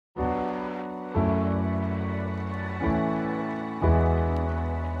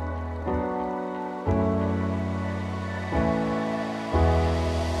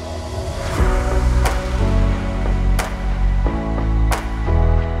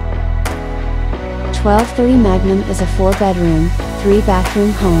1230 Magnum is a 4-bedroom,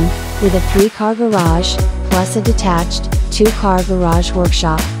 3-bathroom home, with a 3-car garage, plus a detached, 2-car garage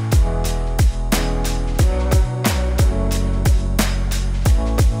workshop.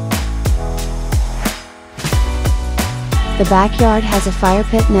 The backyard has a fire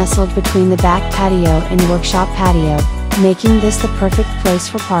pit nestled between the back patio and workshop patio, making this the perfect place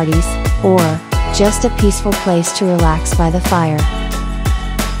for parties, or just a peaceful place to relax by the fire.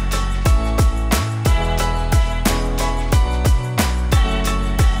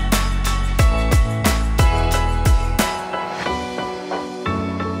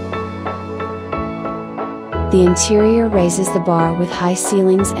 The interior raises the bar with high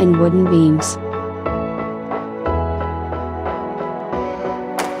ceilings and wooden beams.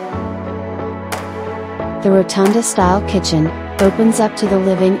 The rotunda-style kitchen opens up to the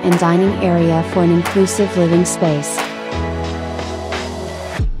living and dining area for an inclusive living space.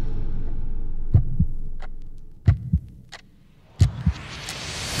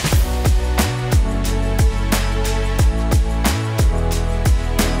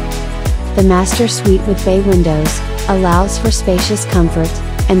 The master suite with bay windows allows for spacious comfort,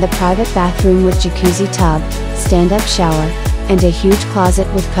 and the private bathroom with jacuzzi tub, stand-up shower, and a huge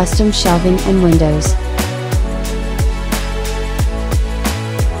closet with custom shelving and windows.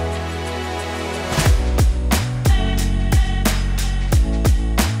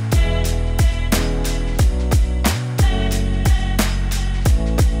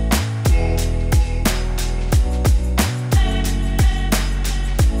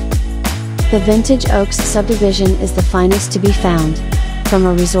 The vintage Oaks subdivision is the finest to be found. From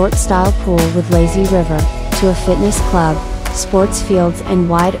a resort-style pool with lazy river, to a fitness club, sports fields and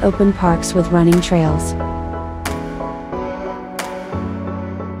wide open parks with running trails.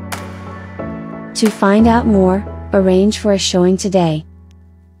 To find out more, arrange for a showing today.